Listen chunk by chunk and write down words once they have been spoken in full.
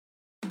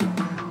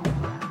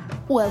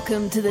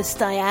Welcome to the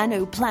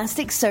Stiano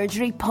Plastic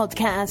Surgery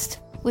Podcast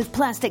with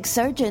plastic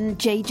surgeon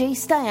JJ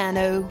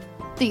Stiano,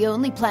 the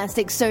only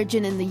plastic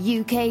surgeon in the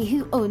UK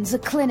who owns a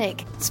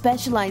clinic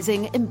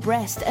specialising in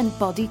breast and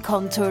body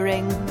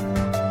contouring.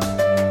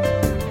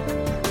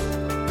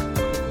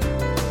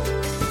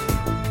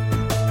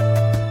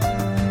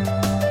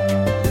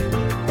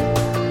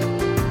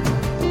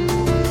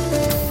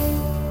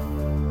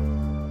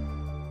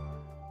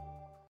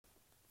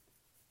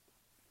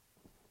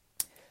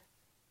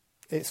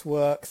 It's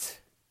worked.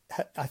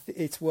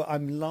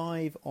 I'm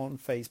live on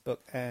Facebook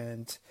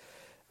and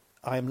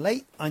I'm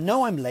late. I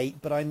know I'm late,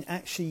 but I'm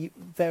actually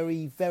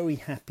very, very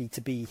happy to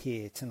be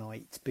here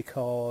tonight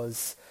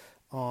because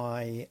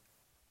I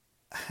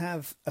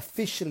have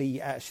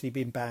officially actually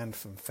been banned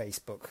from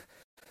Facebook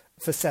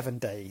for 7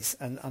 days,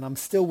 and I'm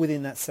still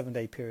within that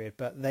 7-day period,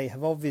 but they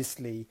have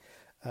obviously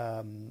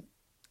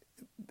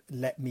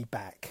let me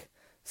back.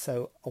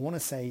 So I want to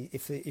say,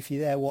 if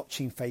you're there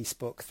watching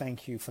Facebook,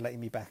 thank you for letting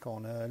me back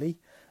on early,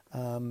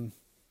 and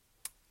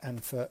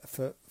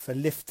for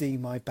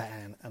lifting my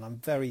ban. And I'm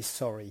very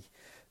sorry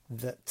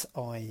that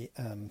I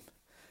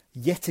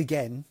yet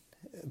again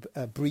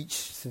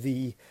breached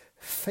the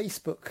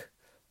Facebook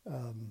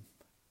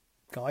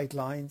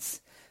guidelines.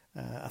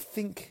 I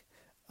think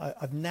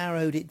I've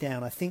narrowed it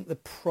down. I think the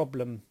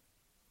problem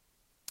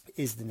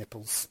is the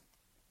nipples.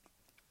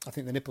 I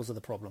think the nipples are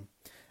the problem.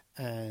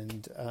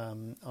 And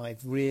I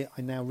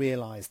now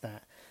realise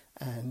that,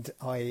 and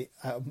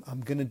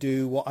I'm going to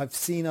do what I've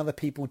seen other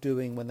people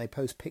doing when they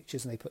post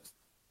pictures and they put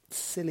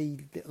silly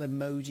little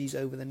emojis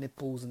over the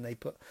nipples and they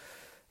put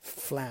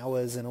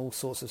flowers and all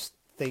sorts of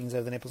things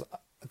over the nipples.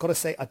 I've got to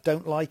say, I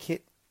don't like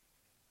it.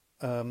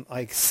 I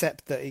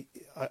accept that,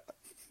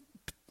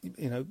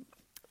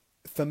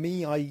 for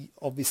me, I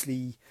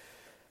obviously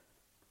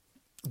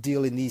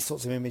deal in these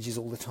sorts of images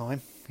all the time,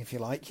 if you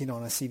like, and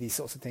I see these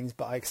sorts of things,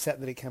 but I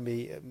accept that it can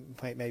be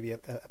maybe a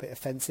bit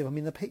offensive. I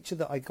mean, the picture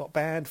that I got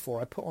banned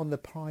for, I put on the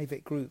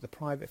private group, the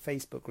private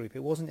Facebook group.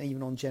 It wasn't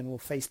even on general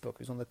Facebook. It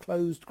was on the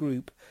closed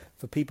group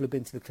for people who've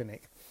been to the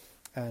clinic.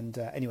 And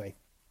anyway,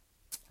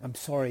 I'm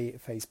sorry,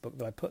 Facebook,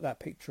 that I put that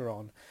picture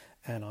on,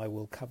 and I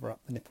will cover up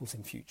the nipples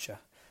in future.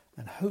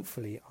 And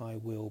hopefully I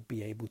will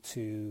be able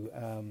to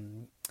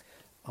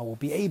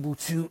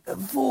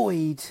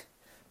avoid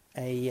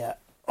a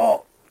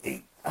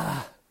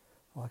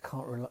I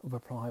can't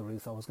reply,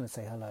 Ruth. I was going to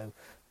say hello. I'm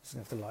just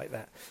going to have to like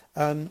that.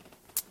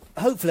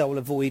 Hopefully I will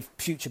avoid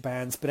future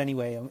bans. But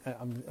anyway,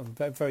 I'm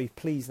very, very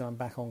pleased that I'm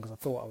back on, because I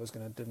thought I was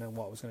going to know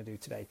what I was going to do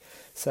today.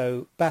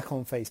 So back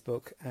on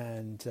Facebook,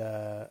 and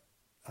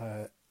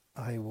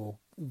I will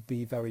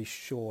be very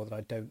sure that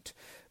I don't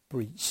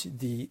breach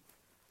the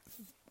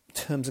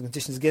terms and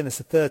conditions. Again, it's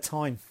the third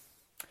time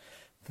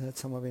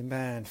I've been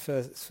banned.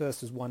 First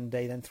was 1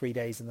 day, then 3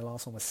 days, and the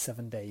last one was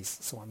 7 days.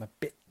 So I'm a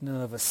bit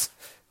nervous.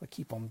 I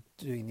keep on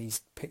doing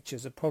these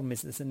pictures. The problem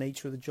is it's the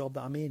nature of the job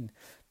that I'm in,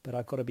 but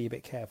I've got to be a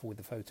bit careful with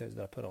the photos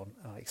that I put on.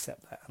 I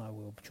accept that, and I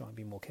will try and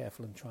be more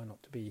careful and try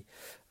not to be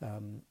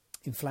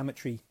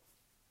inflammatory.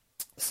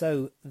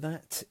 So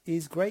that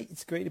is great.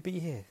 It's great to be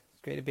here.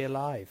 It's great to be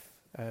alive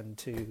and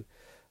to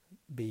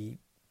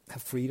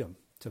have freedom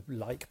to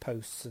like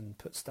posts and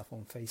put stuff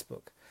on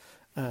Facebook.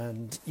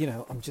 And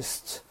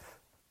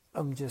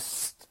I'm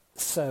just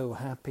so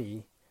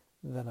happy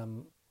that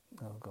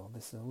oh God,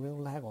 this is a real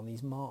lag on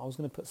these masks. I was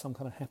going to put some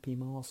kind of happy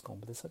mask on,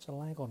 but there's such a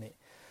lag on it.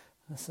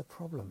 That's the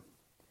problem.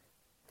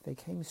 If they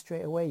came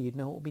straight away, you'd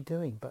know what we'd be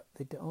doing, but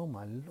they do. Oh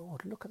my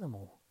Lord, look at them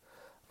all.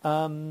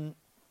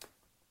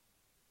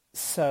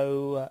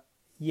 So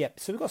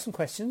we've got some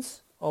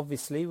questions.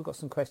 Obviously, we've got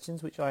some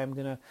questions, which I am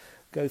going to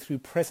go through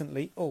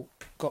presently. Oh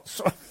God,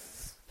 sorry.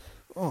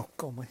 Oh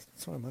God, my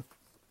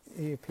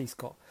earpiece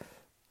got...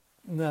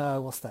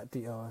 No, what's that?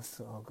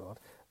 Oh God.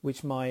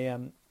 Which my...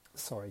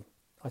 sorry,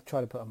 I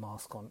try to put a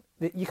mask on.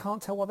 You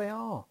can't tell what they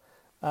are.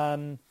 So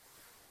I'm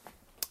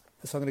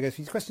going to go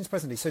through these questions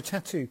presently. So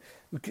tattoo,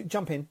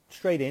 jump in,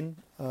 straight in.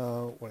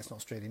 Well, it's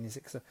not straight in, is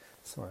it?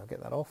 Sorry, I'll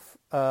get that off.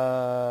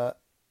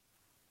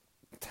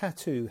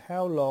 Tattoo,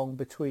 how long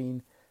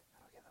between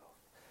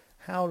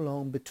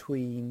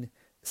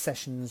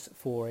sessions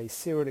for a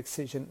serial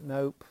excision?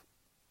 Nope.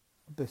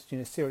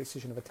 Serial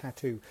excision of a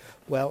tattoo.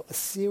 Well, a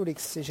serial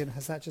excision,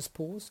 has that just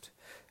paused?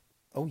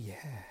 Oh yeah.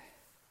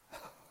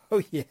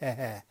 Oh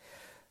yeah.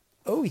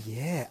 Oh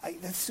yeah.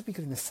 That should be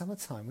good in the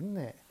summertime, wouldn't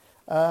it?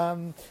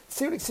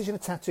 Serial excision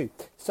of tattoo.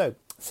 So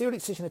serial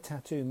excision of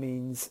tattoo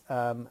means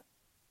that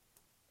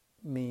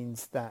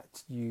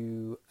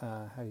you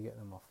how do you get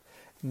them off?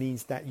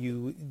 Means that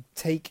you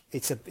take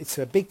it's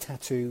a big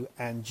tattoo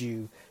and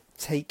you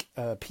take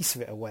a piece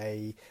of it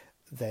away.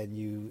 Then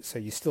you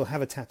still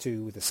have a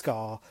tattoo with a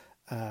scar.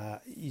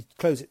 You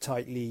close it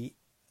tightly,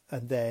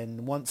 and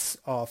then once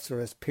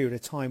after a period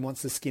of time,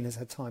 once the skin has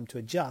had time to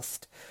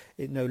adjust,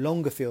 it no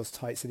longer feels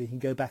tight, so that you can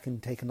go back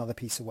and take another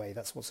piece away.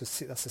 That's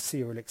a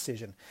serial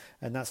excision,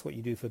 and that's what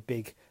you do for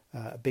big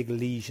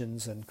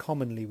lesions, and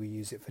commonly we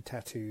use it for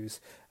tattoos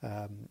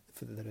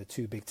that are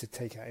too big to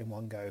take out in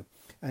one go.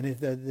 And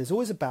there's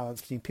always a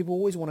balance between, people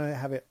always want to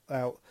have it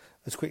out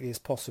as quickly as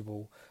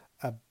possible,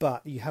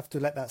 but you have to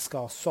let that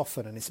scar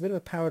soften, and it's a bit of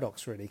a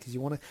paradox really, because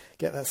you want to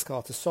get that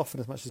scar to soften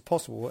as much as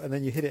possible, and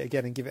then you hit it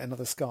again and give it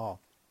another scar.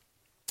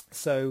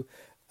 So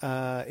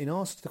in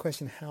answer to the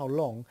question how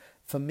long,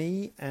 for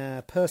me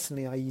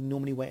personally, I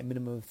normally wait a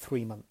minimum of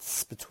 3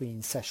 months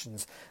between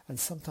sessions, and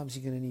sometimes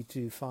you're going to need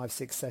to do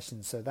 5-6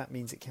 sessions, so that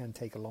means it can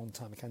take a long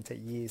time. It can take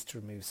years to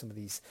remove some of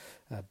these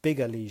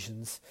bigger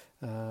lesions,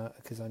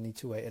 because I need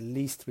to wait at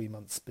least 3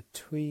 months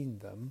between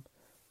them.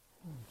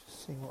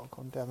 Just seeing what I've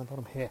gone down the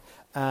bottom here,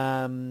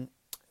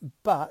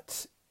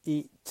 but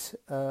I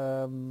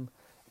don't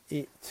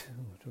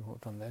know what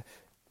I've done there.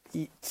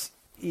 It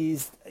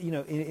is,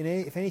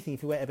 if anything,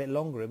 if you wait a bit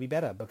longer, it'll be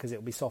better, because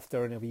it'll be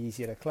softer and it'll be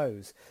easier to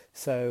close.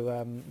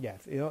 So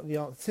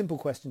the simple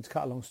question, to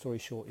cut a long story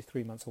short, is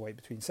 3 months away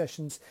between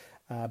sessions.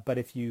 But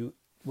if you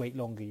wait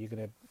longer, you're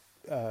going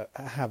to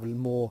have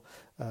more.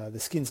 The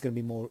skin's going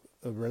to be more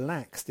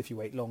relaxed if you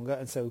wait longer,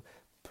 and so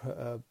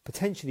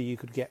potentially you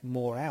could get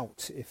more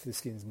out if the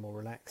skin's more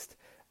relaxed,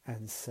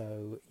 and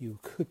so you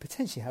could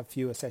potentially have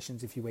fewer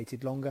sessions if you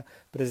waited longer.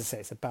 But as I say,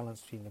 it's a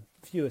balance between the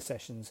fewer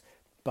sessions,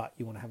 but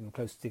you want to have them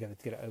closer together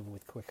to get it over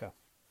with quicker.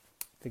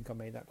 I think I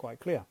made that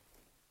quite clear.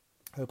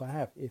 Hope I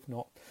have. If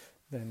not,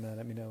 then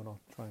let me know and I'll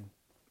try and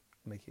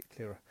make it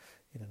clearer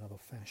in another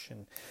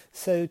fashion.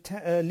 So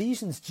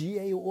lesions,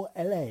 GA or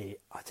LA?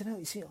 I don't know.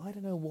 You see, I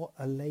don't know what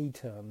are lay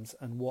terms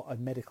and what are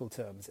medical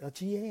terms. Are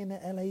GA and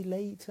LA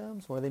lay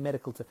terms, or are they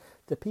medical terms?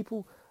 Do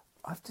people?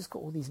 I've just got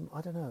all these.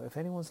 I don't know if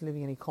anyone's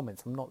leaving any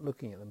comments. I'm not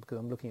looking at them because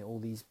I'm looking at all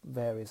these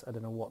various. I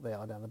don't know what they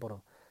are down the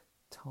bottom.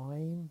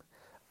 Time.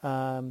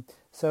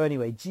 So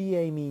anyway,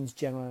 GA means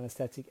general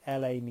anaesthetic,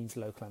 LA means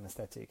local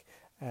anaesthetic,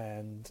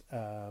 and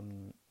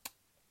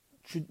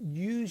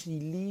usually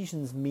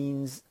lesions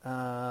means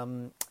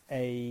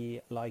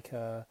a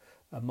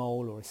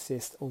mole or a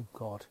cyst. Oh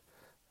God,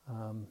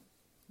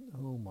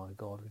 oh my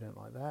God, we don't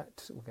like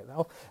that. We'll get that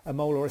off. A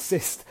mole or a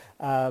cyst,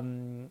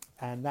 and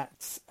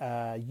that's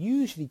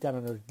usually done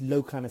on a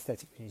local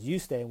anaesthetic, which is you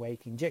stay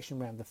awake,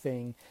 injection around the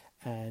thing,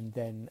 and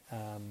then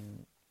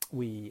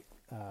we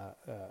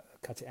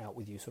cut it out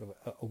with you sort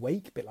of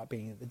awake, a bit like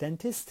being at the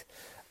dentist.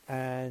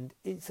 And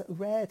it's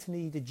rare to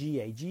need a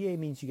GA. GA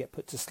means you get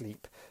put to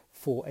sleep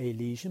for a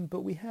lesion,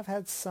 but we have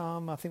had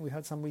some, I think we've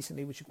had some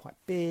recently which are quite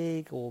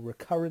big or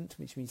recurrent,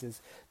 which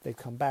means they've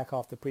come back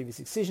after previous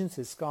excisions,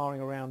 there's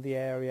scarring around the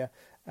area.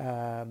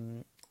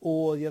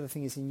 Or the other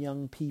thing is in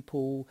young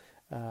people,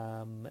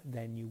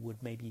 then you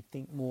would maybe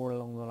think more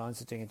along the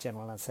lines of doing a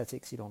general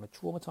anaesthetic, so you don't want to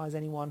traumatise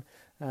anyone.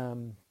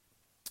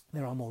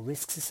 There are more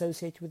risks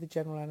associated with the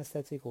general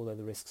anaesthetic, although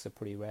the risks are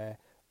pretty rare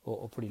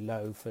or pretty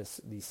low for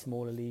these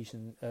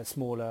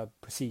smaller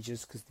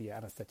procedures, because the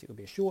anaesthetic will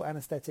be a short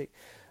anaesthetic,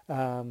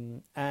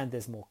 and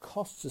there's more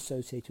costs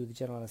associated with the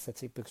general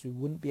anaesthetic, because we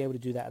wouldn't be able to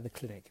do that at the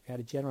clinic. If you had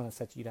a general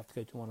anaesthetic, you'd have to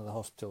go to one of the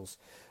hospitals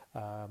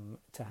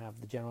to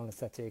have the general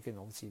anaesthetic, and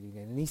obviously you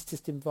get an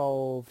anaesthetist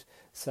involved,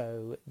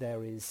 so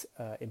there is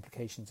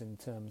implications in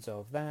terms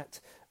of that.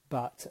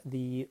 But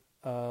the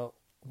what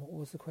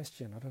was the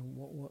question? I don't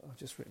what I've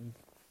just written.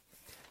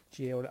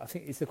 GA, I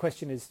think the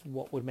question is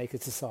what would make us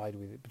decide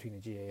between a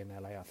GA and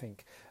LA, I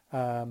think.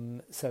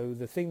 So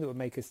the thing that would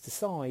make us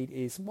decide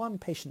is, one,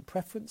 patient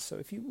preference. So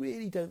if you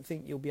really don't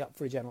think you'll be up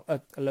for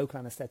a local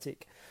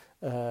anaesthetic,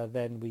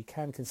 then we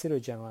can consider a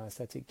general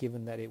anaesthetic,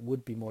 given that it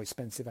would be more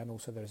expensive, and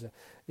also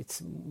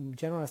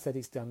general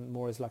anaesthetics done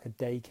more as like a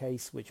day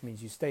case, which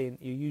means you're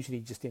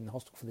usually just in the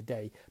hospital for the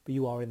day, but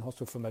you are in the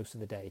hospital for most of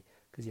the day,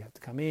 because you have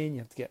to come in, you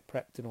have to get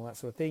prepped and all that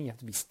sort of thing. You have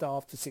to be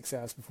starved for 6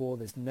 hours before.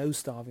 There's no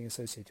starving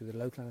associated with a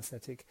local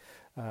anaesthetic.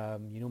 You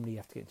normally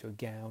have to get into a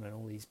gown and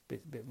all these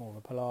bit more of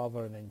a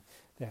palaver, and then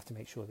they have to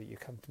make sure that you're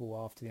comfortable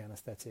after the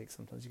anaesthetic.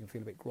 Sometimes you can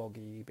feel a bit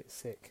groggy, a bit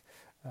sick,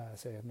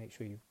 so you have to make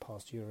sure you've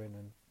passed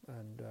urine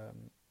and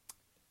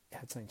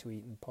had something to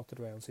eat and potted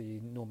around. So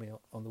you're normally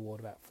on the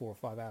ward about 4 or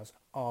 5 hours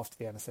after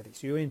the anaesthetic.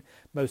 So you're in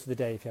most of the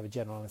day if you have a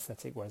general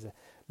anaesthetic, whereas a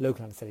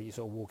local anaesthetic you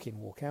sort of walk in,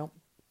 walk out.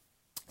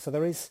 So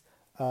there is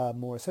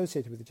more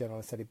associated with the general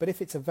anaesthetic. But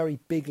if it's a very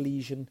big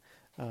lesion,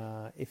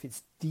 if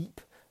it's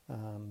deep,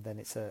 then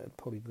it's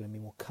probably going to be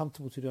more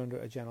comfortable to do under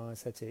a general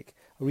anaesthetic.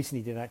 I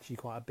recently did actually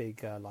quite a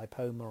big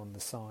lipoma on the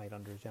side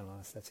under a general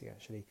anaesthetic,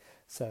 actually.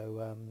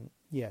 So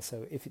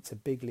so if it's a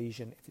big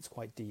lesion, if it's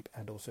quite deep,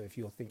 and also if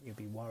you think you'll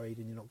be worried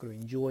and you're not going to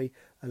enjoy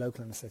a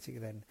local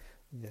anaesthetic, then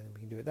we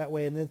can do it that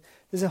way. And then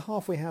there's a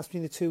halfway house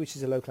between the two, which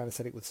is a local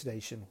anaesthetic with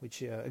sedation,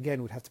 which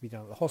again would have to be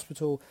done at the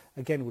hospital.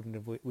 Again,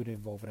 would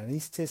involve an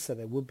anaesthetist, so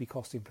there would be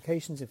cost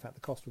implications. In fact,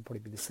 the cost would probably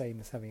be the same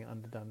as having it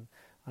underdone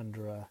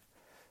under a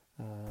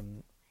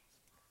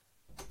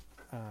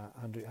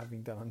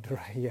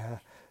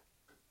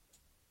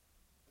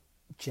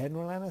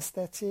general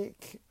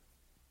anaesthetic.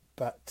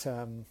 But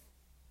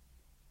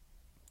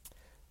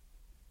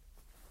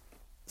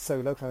so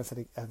local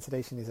anaesthetic and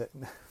sedation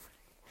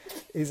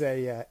is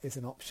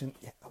an option.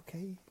 Yeah.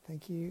 Okay.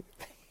 Thank you.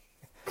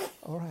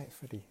 All right,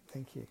 Freddie.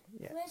 Thank you.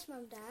 Yeah. Where's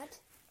Mum,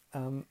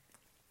 Dad?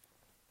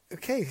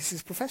 Okay. This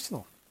is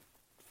professional.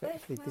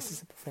 Where's Freddie, this Mum?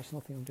 is a professional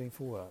thing I'm doing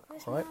for work.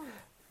 Where's all right. Mum?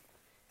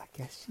 I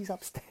guess she's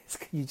upstairs.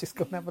 Can you just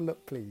go and have a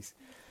look, please?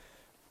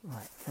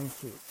 Right.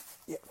 Thank you.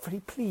 Yeah,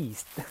 Freddie,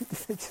 please.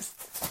 Just.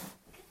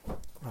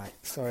 Right.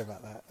 Sorry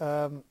about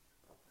that.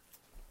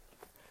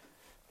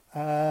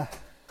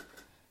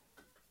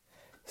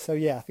 So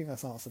yeah, I think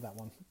that's answered that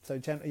one. So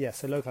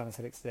so local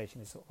anaesthetic sedation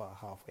is sort of a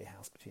halfway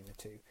house between the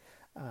two.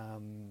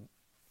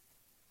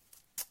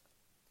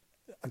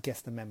 I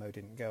guess the memo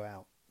didn't go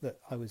out that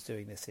I was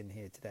doing this in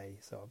here today,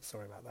 so I'm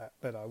sorry about that.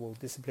 But I will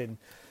discipline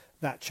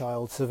that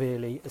child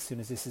severely as soon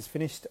as this is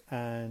finished,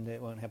 and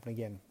it won't happen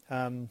again.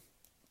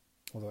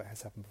 Although it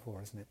has happened before,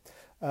 hasn't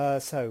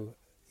it? So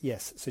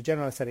yes, so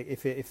general anaesthetic.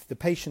 If the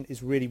patient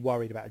is really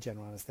worried about a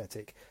general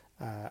anaesthetic,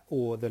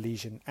 or the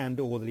lesion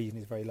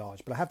is very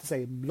large, but I have to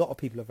say a lot of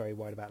people are very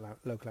worried about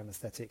local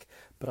anaesthetic.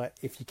 But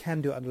if you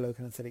can do it under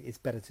local anaesthetic, it's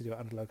better to do it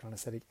under local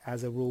anaesthetic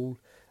as a rule.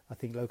 I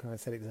think local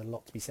anaesthetic, there's a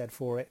lot to be said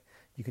for it.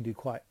 You can do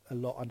quite a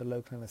lot under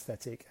local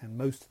anaesthetic, and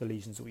most of the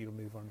lesions that we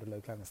remove are under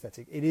local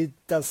anaesthetic. It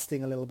does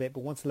sting a little bit,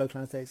 but once the local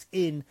anaesthetic's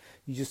in,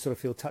 you just sort of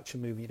feel touch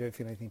and movement. You don't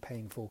feel anything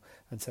painful,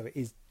 and so it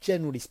is,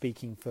 generally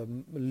speaking, for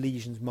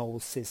lesions,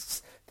 moles,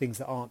 cysts, things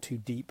that aren't too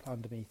deep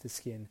underneath the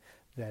skin,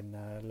 then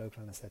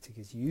local anaesthetic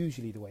is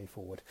usually the way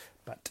forward.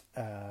 But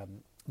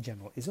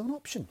general is an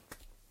option.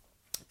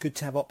 Good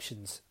to have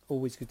options.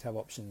 Always good to have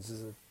options.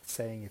 As a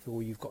saying, if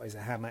all you've got is a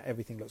hammer,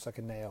 everything looks like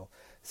a nail.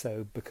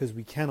 So because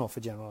we can offer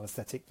general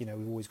anaesthetic,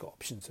 we've always got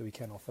options, so we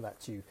can offer that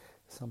to you.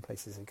 Some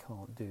places they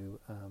can't do.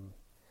 So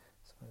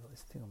I've got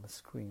this thing on the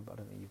screen, but I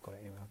don't think you've got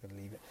it anyway. I'm going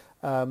to leave it.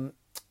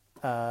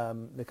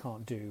 They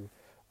can't do.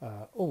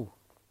 Oh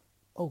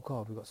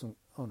God, we've got some.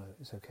 Oh no,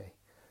 it's okay.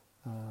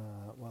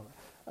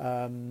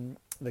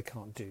 They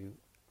can't do.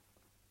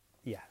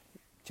 Yeah,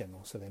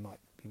 general. So they might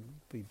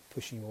be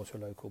pushing you more to a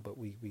local, but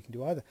we can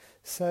do either.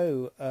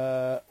 So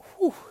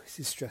this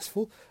is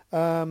stressful.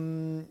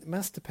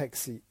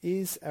 Mastopexy,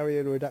 is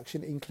areola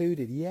reduction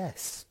included?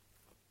 Yes,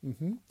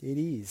 it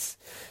is.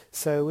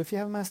 So if you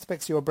have a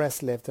mastopexy or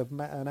breast lift, an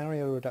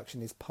areola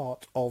reduction is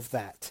part of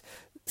that.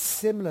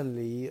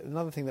 Similarly,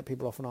 another thing that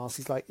people often ask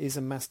is is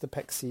a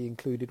mastopexy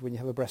included when you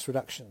have a breast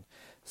reduction?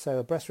 So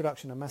a breast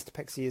reduction, a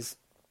mastopexy is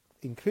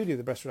included with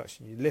the breast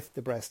reduction. You lift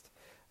the breast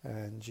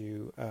and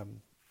you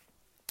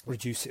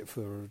reduce it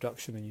for a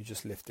reduction, and you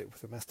just lift it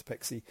with a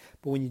mastopexy.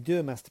 But when you do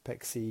a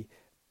mastopexy,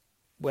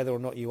 whether or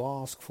not you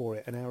ask for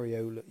it, an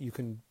areola, you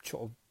can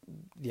sort of,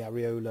 the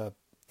areola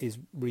is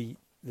the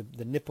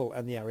nipple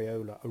and the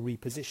areola are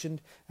repositioned,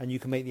 and you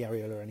can make the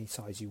areola any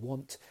size you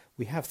want.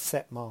 We have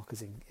set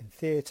markers in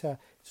theatre.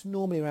 It's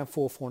normally around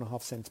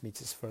 4.5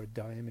 centimetres for a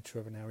diameter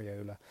of an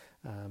areola,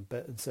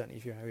 but certainly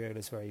if your areola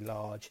is very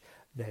large,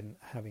 then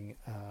having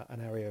an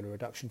areola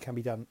reduction can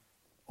be done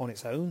on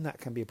its own. That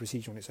can be a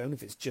procedure on its own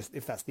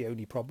if that's the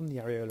only problem, the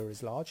areola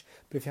is large.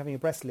 But if you're having a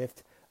breast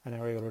lift, an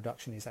areola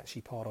reduction is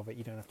actually part of it.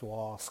 You don't have to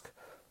ask,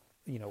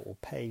 or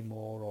pay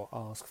more or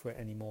ask for it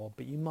anymore.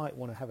 But you might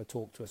want to have a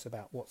talk to us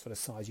about what sort of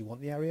size you want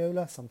the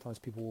areola. Sometimes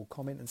people will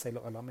comment and say,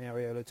 look, I'd like my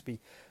areola to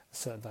be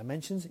certain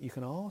dimensions. You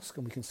can ask,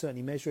 and we can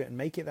certainly measure it and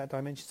make it that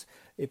dimensions.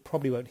 It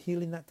probably won't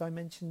heal in that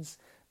dimensions,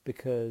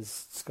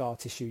 because scar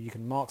tissue, you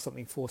can mark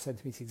something 4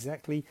 centimetres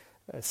exactly.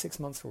 6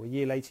 months or a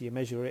year later, you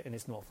measure it and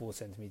it's not 4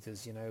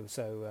 centimetres,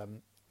 So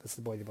that's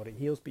the way the body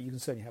heals. But you can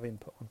certainly have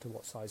input onto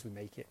what size we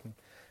make it, and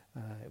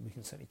we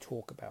can certainly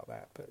talk about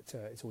that. But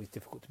it's always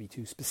difficult to be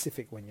too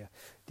specific when you're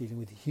dealing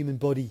with the human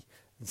body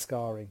and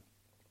scarring.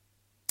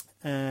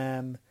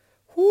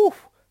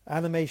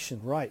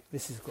 Animation, right.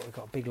 We've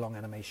got a big long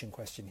animation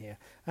question here.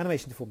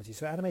 Animation deformity.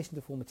 So animation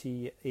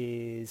deformity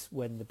is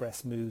when the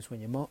breast moves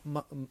when you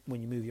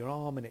move your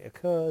arm, and it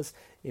occurs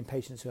in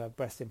patients who have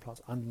breast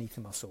implants underneath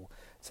the muscle.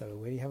 So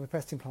when you have a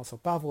breast implant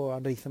above or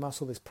underneath the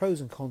muscle, there's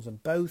pros and cons on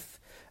both.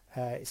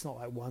 It's not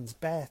like one's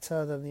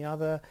better than the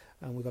other.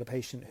 And we've got a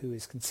patient who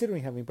is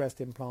considering having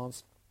breast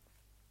implants.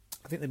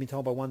 I think they've been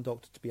told by one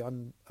doctor to be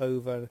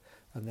over,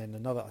 and then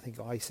another, I think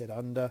I said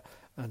under,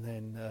 and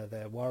then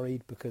they're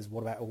worried because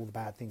what about all the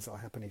bad things that will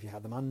happen if you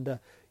have them under?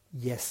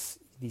 Yes,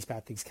 these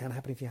bad things can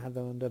happen if you have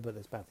them under, but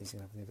there's bad things that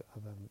can happen if you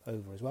have them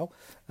over as well.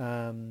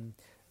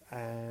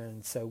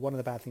 And so one of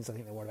the bad things I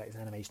think they're worried about is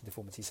animation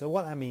deformity. So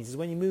what that means is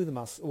when you move the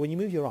muscle, when you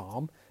move your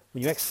arm,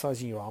 when you're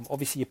exercising your arm,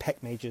 obviously your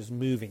pec major is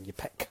moving, your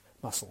pec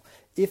muscle.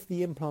 If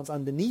the implant's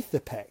underneath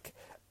the pec,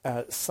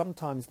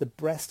 sometimes the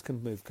breast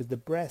can move, because the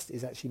breast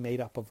is actually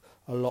made up of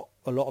a lot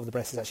of the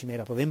breast is actually made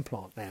up of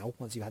implant now,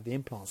 once you've had the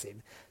implants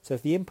in. So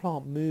if the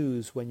implant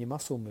moves when your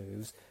muscle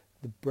moves,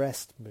 the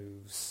breast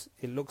moves.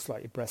 It looks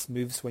like your breast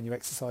moves when you're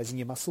exercising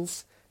your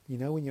muscles,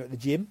 when you're at the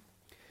gym.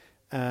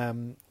 That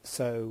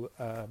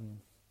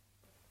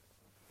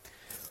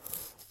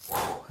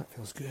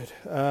feels good.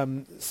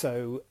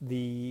 So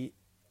the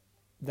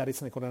that is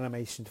something called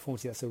animation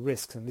deformity. That's a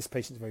risk, and this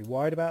patient's very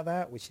worried about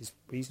that, which is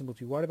reasonable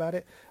to be worried about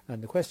it.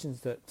 And the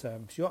questions that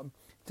she got: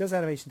 does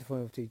animation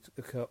deformity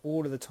occur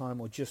all of the time,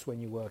 or just when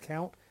you work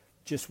out?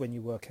 Just when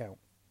you work out.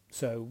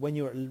 So when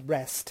you're at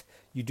rest,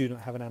 you do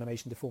not have an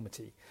animation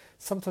deformity.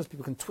 Sometimes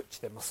people can twitch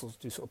their muscles,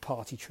 do sort of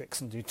party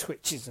tricks and do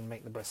twitches and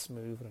make the breasts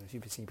move. I don't know if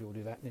you've seen people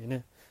do that. You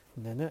know,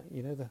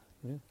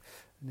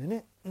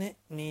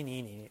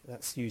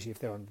 that's usually if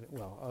they're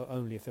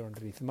only if they're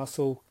underneath the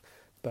muscle.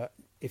 But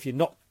if you're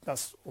not,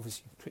 that's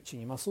obviously twitching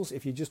your muscles.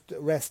 If you're just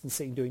at rest and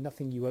sitting doing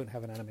nothing, you won't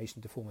have an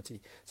animation deformity.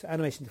 So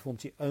animation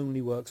deformity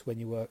only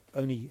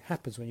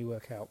happens when you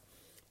work out.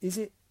 Is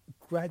it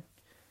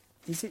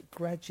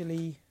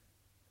gradually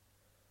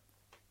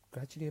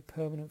a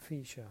permanent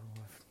feature?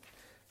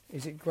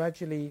 Is it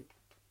gradually,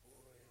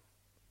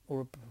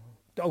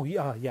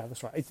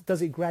 that's right.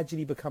 Does it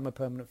gradually become a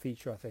permanent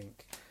feature, I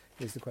think,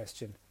 is the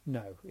question.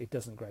 No, it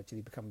doesn't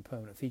gradually become a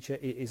permanent feature.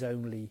 It is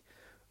only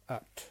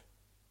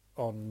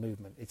on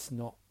movement. It's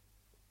not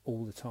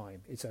all the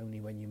time. It's only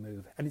when you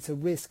move. And it's a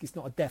risk. It's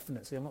not a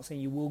definite. So I'm not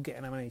saying you will get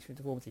an animation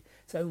deformity.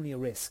 It's only a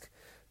risk.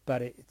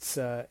 But it's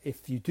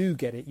if you do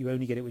get it, you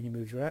only get it when you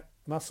move your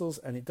muscles,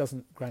 and it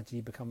doesn't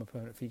gradually become a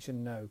permanent feature.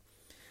 No.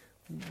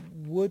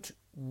 Would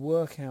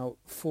workout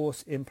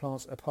force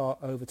implants apart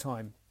over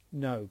time?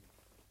 No.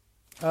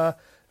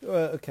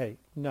 Okay,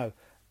 no.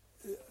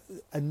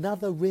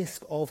 Another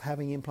risk of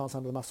having implants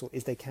under the muscle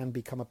is they can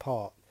become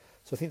apart.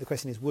 So I think the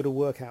question is, would a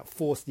workout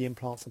force the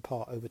implants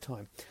apart over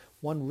time?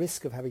 One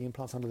risk of having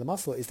implants under the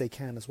muscle is they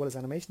can, as well as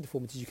animation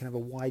deformities, you can have a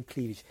wide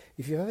cleavage.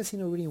 If you've ever seen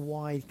a really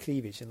wide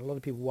cleavage, and a lot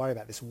of people worry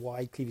about this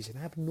wide cleavage,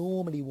 an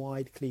abnormally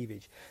wide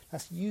cleavage,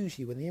 that's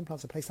usually when the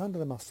implants are placed under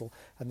the muscle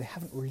and they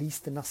haven't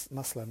released the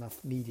muscle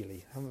enough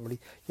medially. You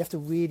have to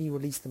really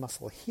release the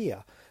muscle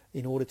here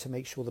in order to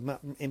make sure the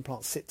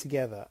implants sit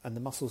together and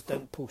the muscles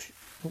don't push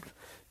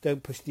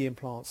the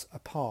implants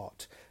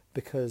apart,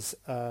 because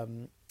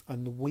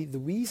the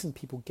reason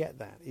people get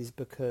that is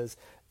because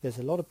there's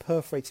a lot of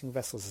perforating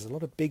vessels. There's a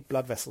lot of big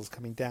blood vessels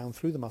coming down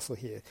through the muscle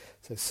here.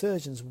 So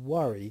surgeons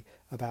worry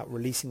about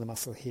releasing the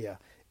muscle here.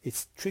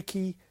 It's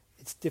tricky.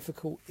 It's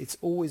difficult. It's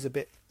always a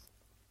bit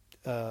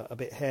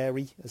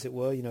hairy, as it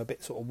were. You know, a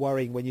bit sort of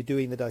worrying when you're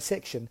doing the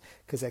dissection,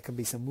 because there can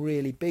be some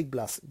really big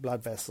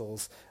blood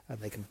vessels,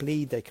 and they can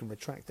bleed. They can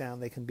retract down.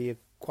 They can be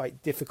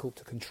quite difficult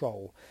to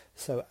control.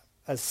 So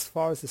as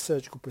far as the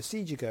surgical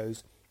procedure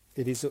goes,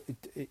 it's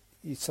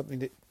something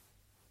that,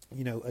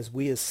 you know, as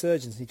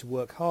surgeons need to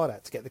work hard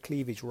at to get the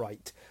cleavage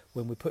right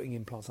when we're putting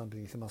implants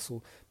underneath the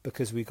muscle,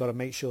 because we've got to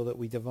make sure that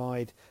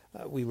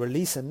we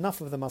release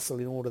enough of the muscle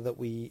in order that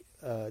we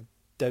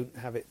don't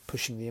have it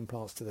pushing the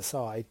implants to the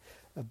side,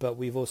 but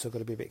we've also got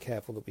to be a bit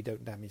careful that we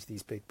don't damage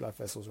these big blood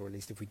vessels, or at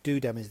least if we do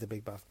damage the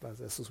big blood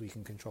vessels, we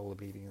can control the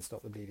bleeding and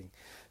stop the bleeding.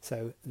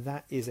 So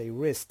that is a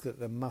risk, that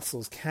the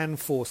muscles can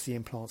force the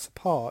implants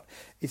apart.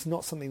 It's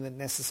not something that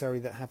necessarily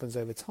that happens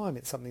over time.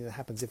 It's something that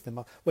happens if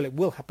it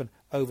will happen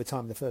over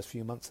time, the first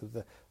few months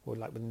or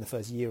like within the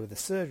first year of the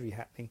surgery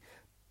happening,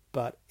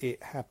 but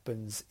it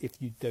happens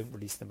if you don't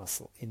release the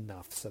muscle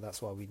enough. So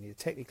that's why we need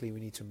to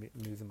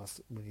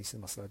release the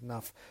muscle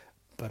enough.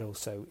 But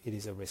also it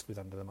is a risk with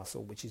under the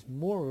muscle, which is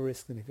more of a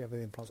risk than if you have the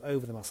implants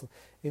over the muscle.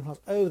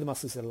 Implants over the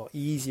muscle is a lot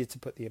easier to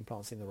put the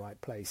implants in the right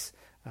place,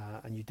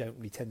 and you don't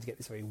really tend to get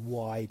this very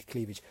wide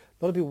cleavage.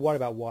 A lot of people worry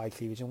about wide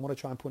cleavage, and want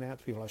to try and point out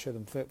to people, I show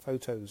them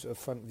photos of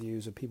front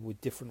views of people with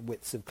different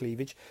widths of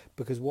cleavage,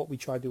 because what we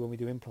try to do when we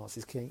do implants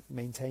is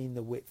maintain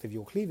the width of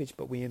your cleavage,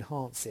 but we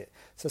enhance it.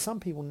 So some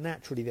people,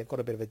 naturally, they've got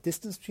a bit of a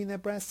distance between their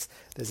breasts.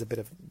 There's a bit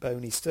of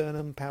bony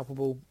sternum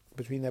palpable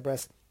between their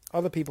breasts.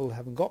 Other people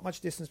haven't got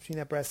much distance between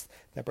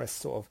their breasts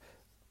sort of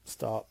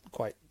start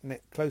quite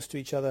close to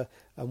each other,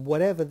 and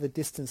whatever the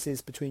distance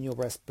is between your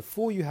breasts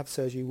before you have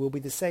surgery will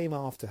be the same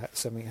after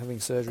having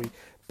surgery,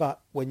 but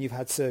when you've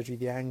had surgery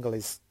the angle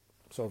is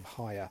sort of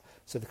higher.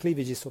 So the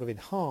cleavage is sort of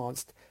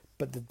enhanced,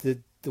 but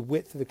the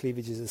width of the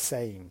cleavage is the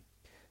same.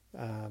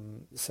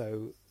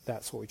 So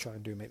that's what we try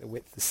and do, make the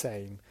width the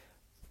same,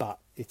 but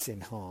it's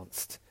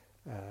enhanced.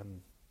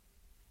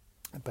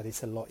 But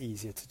it's a lot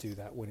easier to do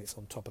that when it's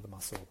on top of the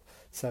muscle.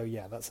 So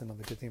yeah, that's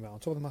another good thing about on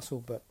top of the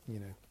muscle. But you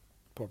know,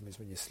 problem is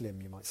when you're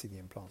slim, you might see the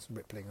implants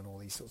rippling and all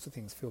these sorts of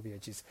things, fill the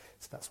edges.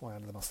 So that's why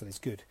under the muscle is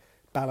good.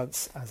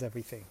 Balance as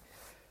everything.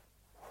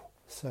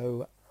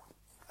 So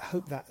I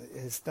hope that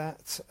is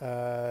that.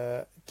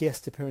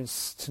 Guest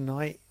appearance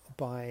tonight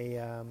by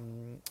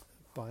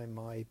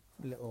my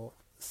little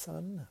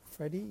son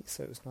Freddie.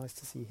 So it was nice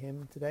to see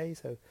him today.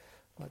 So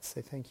I'd like to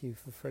say thank you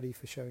for Freddie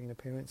for showing an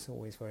appearance.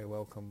 Always very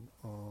welcome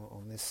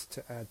on this,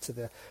 to add to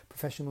the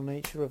professional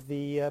nature of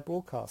the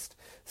broadcast.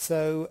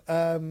 So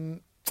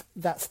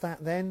that's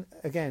that then.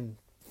 Again,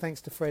 thanks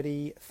to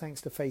Freddie,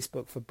 thanks to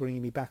Facebook for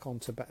bringing me back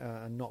onto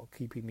and not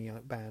keeping me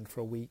banned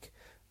for a week.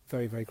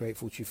 Very, very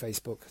grateful to you,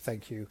 Facebook.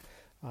 Thank you.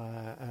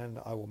 And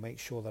I will make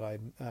sure that I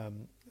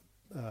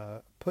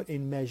put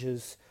in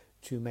measures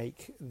to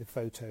make the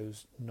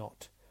photos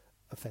not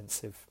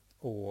offensive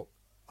or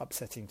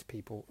upsetting to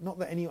people. Not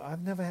that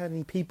I've never had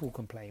any people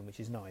complain, which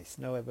is nice.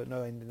 No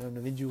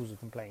individuals have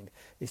complained.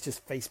 It's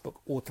just Facebook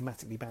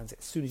automatically bans it.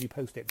 As soon as you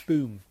post it,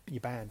 boom,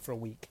 you're banned for a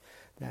week.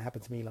 That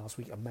happened to me last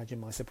week. Imagine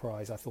my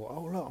surprise. I thought,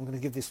 oh look, I'm going to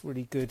give this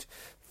really good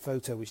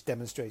photo which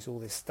demonstrates all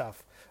this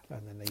stuff,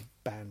 and then they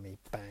banned me,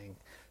 bang.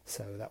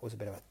 So that was a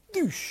bit of a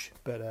douche.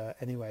 But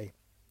anyway,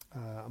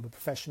 I'm a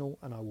professional,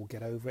 and I will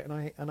get over it.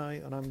 And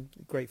I'm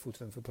grateful to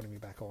them for putting me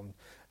back on,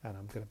 and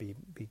I'm going to be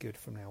good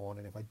from now on.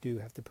 And if I do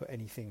have to put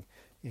anything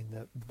in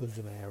the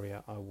bosom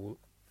area, I will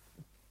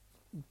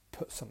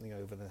put something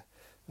over the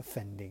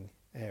offending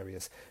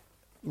areas.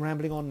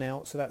 Rambling on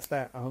now, so that's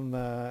that. I'm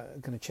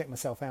going to check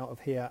myself out of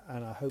here,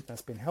 and I hope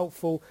that's been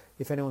helpful.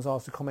 If anyone's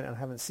asked a comment and I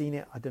haven't seen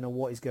it, I don't know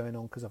what is going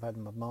on because I've had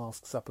my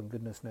masks up and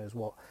goodness knows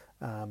what.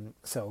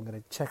 So I'm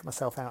going to check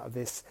myself out of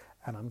this,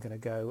 and I'm going to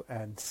go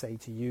and say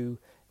to you,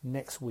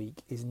 next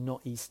week is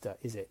not Easter,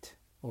 is it?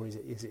 Or is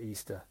it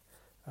Easter?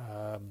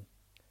 I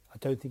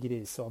don't think it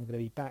is. So I'm going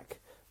to be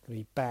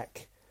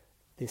back.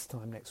 This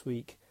time next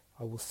week.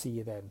 I will see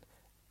you then,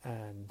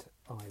 and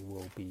I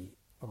will be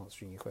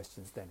answering your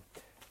questions then.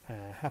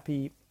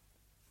 Happy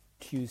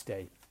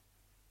Tuesday.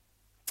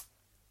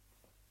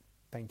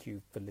 Thank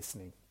you for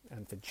listening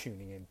and for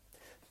tuning in.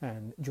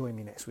 And join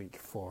me next week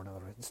for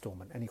another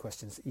instalment. Any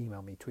questions,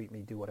 email me, tweet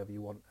me, do whatever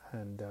you want,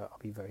 and I'll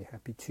be very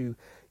happy to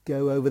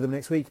go over them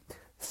next week.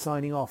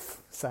 Signing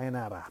off.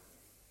 Sayonara.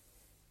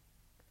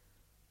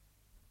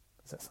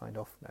 Is that signed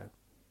off? No.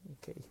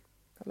 Okay.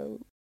 Hello.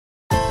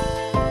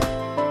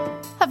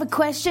 Have a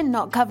question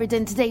not covered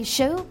in today's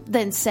show?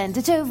 Then send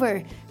it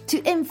over to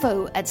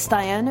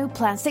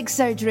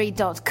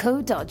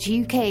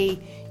info@staianoplasticsurgery.co.uk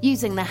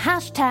using the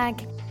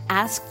hashtag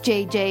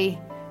AskJJ.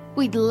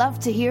 We'd love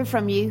to hear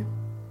from you.